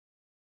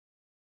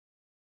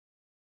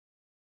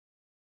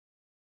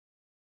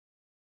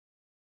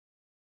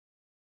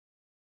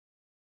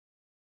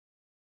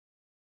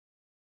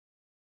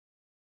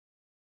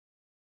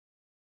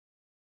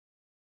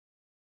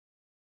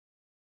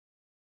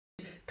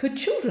Could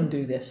children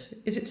do this?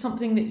 Is it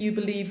something that you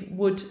believe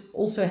would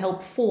also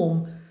help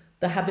form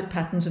the habit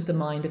patterns of the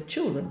mind of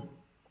children?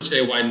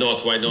 Say why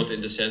not? Why not?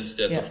 In the sense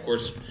that, Yeah. of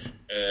course,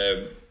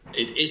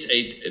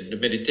 the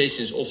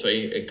meditation is also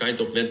a kind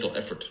of mental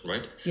effort,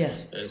 right?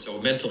 Yes.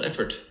 So mental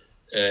effort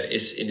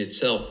is in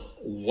itself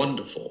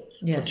wonderful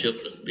for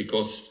children,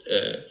 because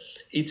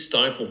each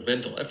type of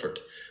mental effort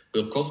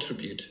will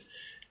contribute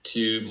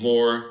to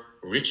more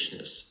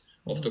richness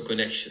of the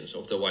connections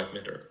of the white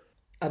matter.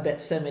 I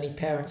bet so many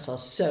parents are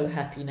so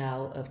happy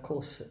now, of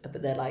course,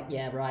 but they're like,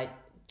 yeah, right,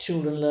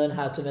 children learn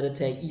how to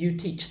meditate. You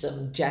teach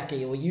them,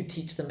 Jackie, or you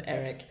teach them,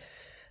 Erik.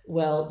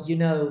 Well, you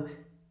know,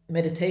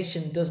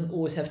 meditation doesn't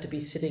always have to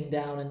be sitting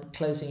down and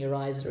closing your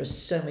eyes. There are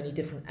so many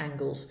different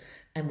angles.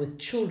 And with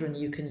children,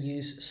 you can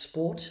use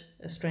sport,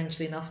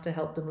 strangely enough, to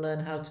help them learn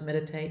how to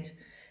meditate.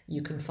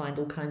 You can find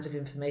all kinds of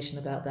information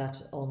about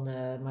that on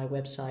my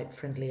website,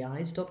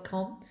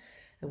 friendlyeyes.com,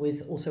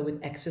 also with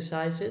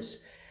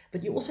exercises.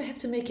 But you also have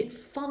to make it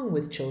fun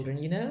with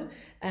children, you know?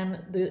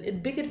 And the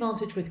big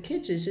advantage with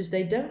kids is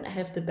they don't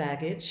have the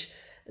baggage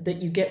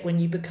that you get when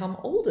you become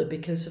older,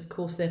 because of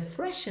course they're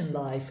fresh in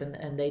life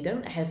and they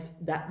don't have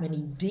that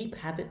many deep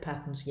habit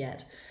patterns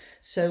yet.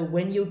 So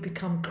when you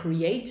become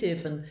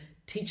creative and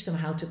teach them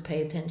how to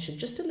pay attention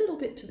just a little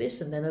bit to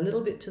this and then a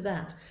little bit to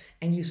that,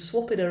 and you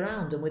swap it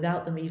around, and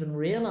without them even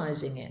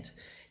realizing it,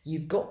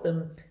 you've got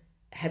them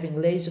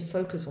having laser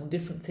focus on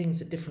different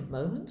things at different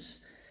moments.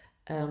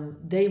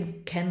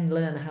 They can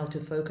learn how to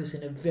focus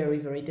in a very,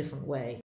 very different way.